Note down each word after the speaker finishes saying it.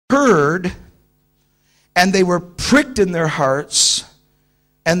heard, and they were pricked in their hearts,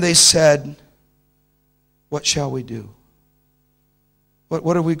 and they said, what shall we do?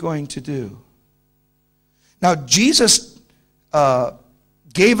 What are we going to do? Now, Jesus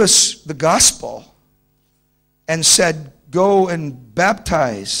gave us the gospel and said, go and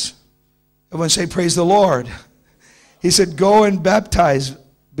baptize. Everyone say, praise the Lord. He said, go and baptize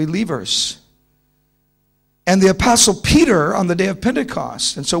believers. And the Apostle Peter on the day of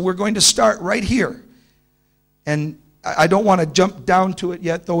Pentecost. And so we're going to start right here. And I don't want to jump down to it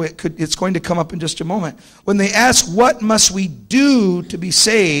yet, though it's going to come up in just a moment. When they ask, what must we do to be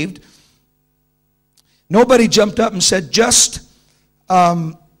saved? Nobody jumped up and said, just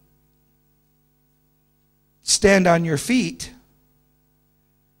stand on your feet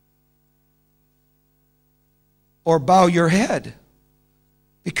or bow your head.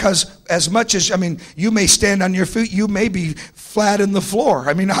 Because as much as, you may stand on your feet, you may be flat in the floor.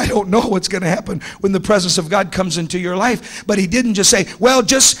 I don't know what's going to happen when the presence of God comes into your life. But he didn't just say, well,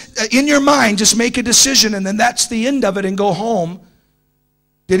 just in your mind, just make a decision and then that's the end of it and go home.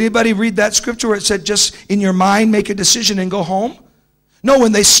 Did anybody read that scripture where it said just in your mind, make a decision and go home? No,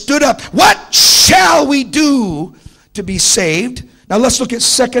 when they stood up, what shall we do to be saved? Now let's look at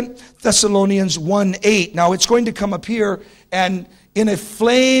 2 Thessalonians 1:8. Now it's going to come up here, and in a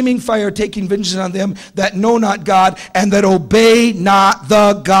flaming fire taking vengeance on them that know not God and that obey not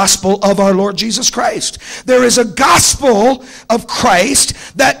the gospel of our Lord Jesus Christ. There is a gospel of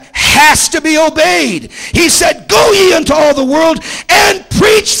Christ that has to be obeyed. He said, go ye into all the world and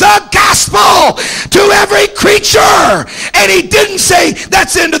preach the gospel to every creature. And he didn't say,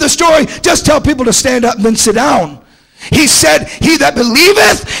 that's the end of the story, just tell people to stand up and then sit down. He said, he that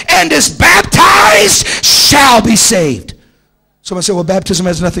believeth and is baptized shall be saved. Someone say, well, baptism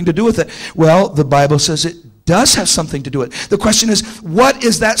has nothing to do with it. Well, the Bible says it does have something to do with it. The question is, what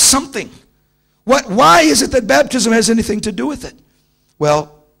is that something? Why is it that baptism has anything to do with it?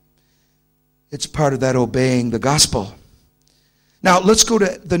 Well, it's part of that obeying the gospel. Now, let's go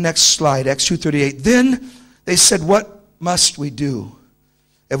to the next slide, Acts 2:38. Then they said, what must we do?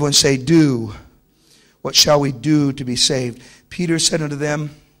 Everyone say, do. What shall we do to be saved? Peter said unto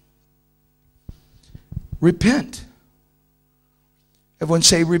them, repent. Everyone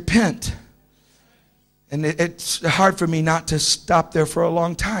say, repent. And it's hard for me not to stop there for a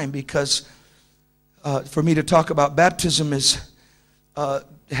long time because for me to talk about baptism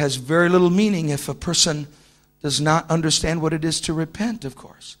has very little meaning if a person does not understand what it is to repent, of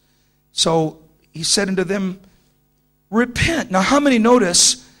course. So he said unto them, repent. Now how many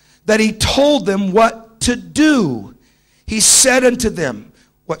notice that he told them what to do? He said unto them,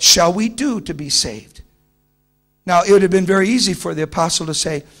 what shall we do to be saved? Now, it would have been very easy for the apostle to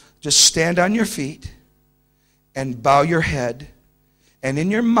say, just stand on your feet and bow your head, and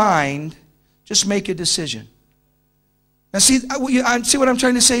in your mind, just make a decision. Now, see what I'm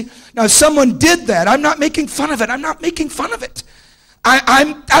trying to say? Now, if someone did that, I'm not making fun of it. I'm not making fun of it.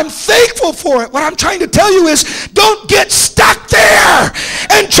 I'm thankful for it. What I'm trying to tell you is, don't get stuck there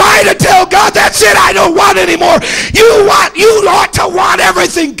and try to tell God, that's it, I don't want anymore. You ought to want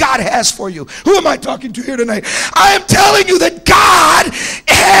everything God has for you. Who am I talking to here tonight? I am telling you that God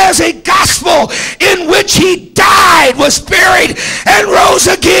has a gospel in which he died, was buried, and rose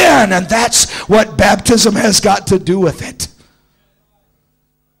again. And that's what baptism has got to do with it.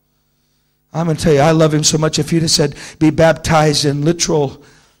 I'm going to tell you, I love him so much. If he'd have said, be baptized in literal,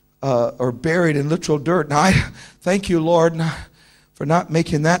 or buried in literal dirt. Now, I thank you, Lord, for not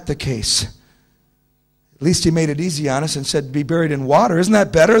making that the case. At least he made it easy on us and said, be buried in water. Isn't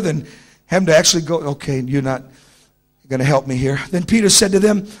that better than him to actually go, okay, you're not going to help me here. Then Peter said to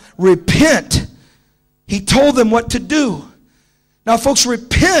them, repent. He told them what to do. Now, folks,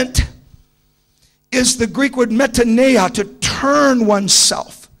 repent is the Greek word metanoia, to turn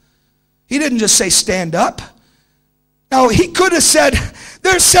oneself. He didn't just say stand up. Now, he could have said,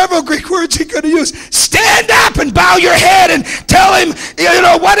 there's several Greek words he could have used. Stand up and bow your head and tell him,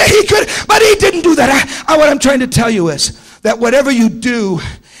 what he could, but he didn't do that. What I'm trying to tell you is that whatever you do,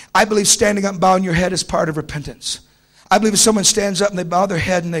 I believe standing up and bowing your head is part of repentance. I believe if someone stands up and they bow their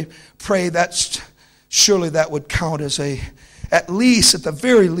head and they pray, surely that would count as at the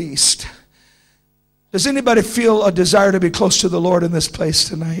very least. Does anybody feel a desire to be close to the Lord in this place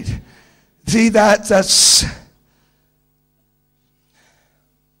tonight? See, that's...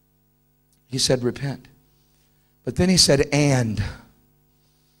 He said, repent. But then he said, and.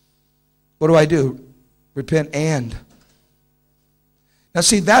 What do I do? Repent and. Now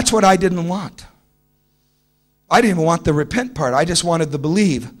see, that's what I didn't want. I didn't even want the repent part. I just wanted the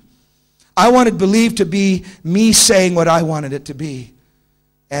believe. I wanted believe to be me saying what I wanted it to be.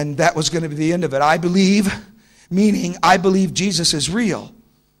 And that was going to be the end of it. I believe, meaning I believe Jesus is real.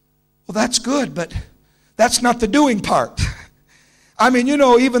 Well, that's good, but that's not the doing part. I mean, you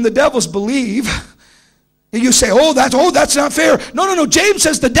know, even the devils believe. You say, oh, that's not fair. No. James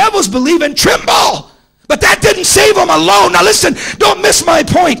says the devils believe and tremble. But that didn't save them alone. Now listen, don't miss my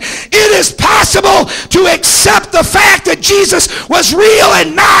point. It is possible to accept the fact that Jesus was real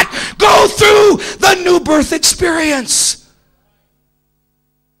and not go through the new birth experience.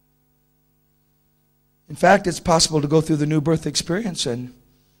 In fact, it's possible to go through the new birth experience and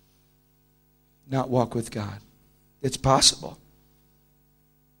not walk with God. It's possible.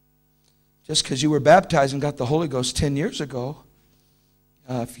 Just because you were baptized and got the Holy Ghost 10 years ago,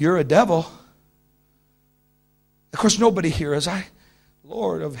 if you're a devil, of course nobody here is,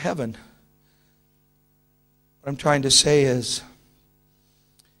 Lord of heaven. What I'm trying to say is,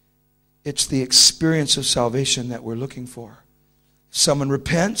 it's the experience of salvation that we're looking for. Someone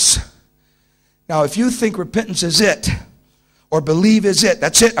repents. Now, if you think repentance is it, or believe is it,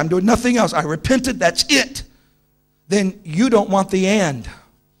 that's it, I'm doing nothing else, I repented, that's it, then you don't want the and.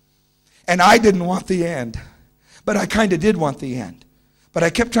 And I didn't want the end. But I kind of did want the end. But I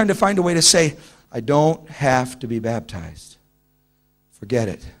kept trying to find a way to say, I don't have to be baptized. Forget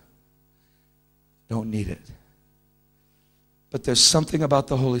it. Don't need it. But there's something about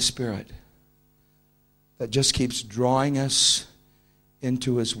the Holy Spirit that just keeps drawing us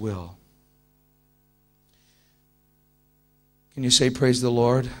into His will. Can you say praise the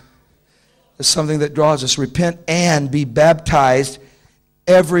Lord? There's something that draws us. Repent and be baptized,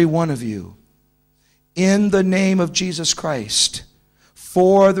 every one of you, in the name of Jesus Christ,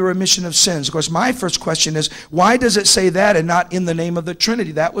 for the remission of sins. Of course, my first question is, why does it say that and not in the name of the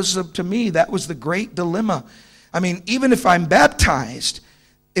Trinity? That was, to me, that was the great dilemma. I mean, even if I'm baptized,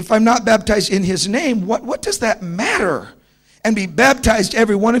 if I'm not baptized in His name, what does that matter? And be baptized,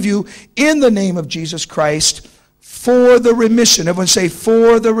 every one of you, in the name of Jesus Christ, for the remission. Everyone say,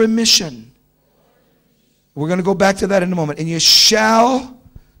 for the remission. We're going to go back to that in a moment. And you shall,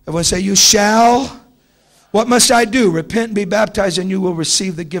 everyone say, you shall. What must I do? Repent and be baptized, and you will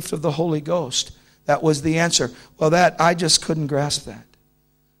receive the gift of the Holy Ghost. That was the answer. Well, that, I just couldn't grasp that.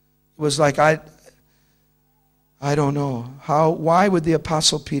 It was like, I don't know. Why would the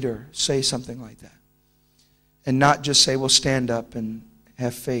Apostle Peter say something like that? And not just say, well, stand up and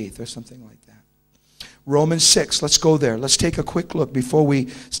have faith or something like that. Romans 6, let's go there. Let's take a quick look before we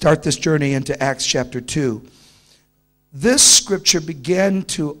start this journey into Acts chapter 2. This scripture began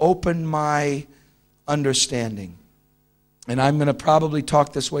to open my understanding. And I'm going to probably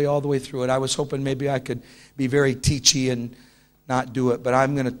talk this way all the way through it. I was hoping maybe I could be very teachy and not do it, but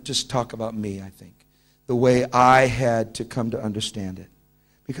I'm going to just talk about me, I think, the way I had to come to understand it.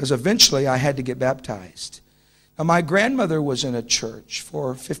 Because eventually I had to get baptized. Now, my grandmother was in a church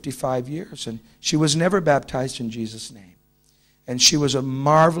for 55 years, and she was never baptized in Jesus' name. And she was a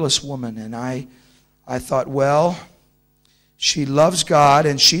marvelous woman, and I thought, well, she loves God,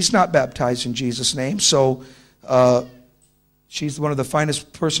 and she's not baptized in Jesus' name, so she's one of the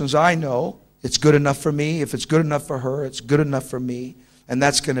finest persons I know. It's good enough for me. If it's good enough for her, it's good enough for me, and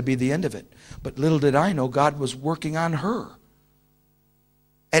that's going to be the end of it. But little did I know, God was working on her.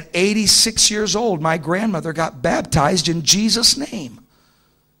 At 86 years old, my grandmother got baptized in Jesus' name.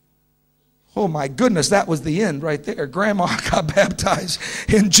 Oh my goodness, that was the end right there. Grandma got baptized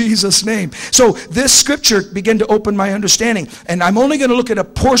in Jesus' name. So this scripture began to open my understanding. And I'm only going to look at a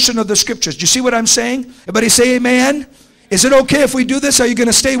portion of the scriptures. Do you see what I'm saying? Everybody say amen. Is it okay if we do this? Are you going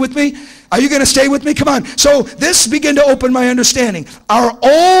to stay with me? Are you going to stay with me? Come on. So this began to open my understanding. Our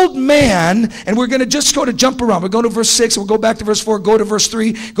old man, and we're going to just jump around. We're going to verse 6, we'll go back to verse 4, go to verse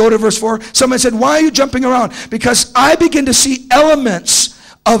 3, go to verse 4. Someone said, why are you jumping around? Because I begin to see elements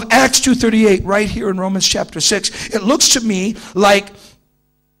of Acts 2:38 right here in Romans chapter 6. It looks to me like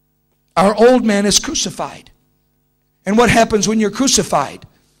our old man is crucified. And what happens when you're crucified?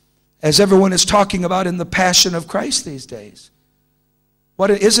 As everyone is talking about in the Passion of Christ these days.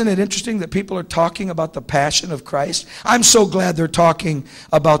 Isn't it interesting that people are talking about the Passion of Christ? I'm so glad they're talking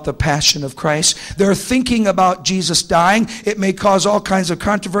about the Passion of Christ. They're thinking about Jesus dying. It may cause all kinds of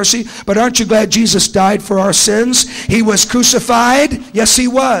controversy, but aren't you glad Jesus died for our sins? He was crucified. Yes, He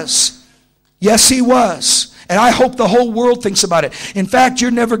was. Yes, He was. And I hope the whole world thinks about it. In fact,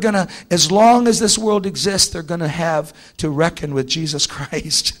 you're never going to, as long as this world exists, they're going to have to reckon with Jesus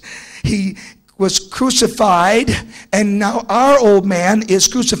Christ. He was crucified, and now our old man is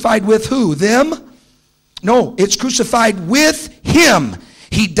crucified with who? Them? No, it's crucified with Him.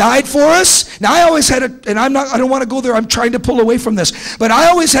 He died for us. Now I always had and I don't want to go there. I'm trying to pull away from this. But I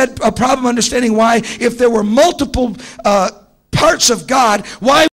always had a problem understanding why, if there were multiple parts of God, why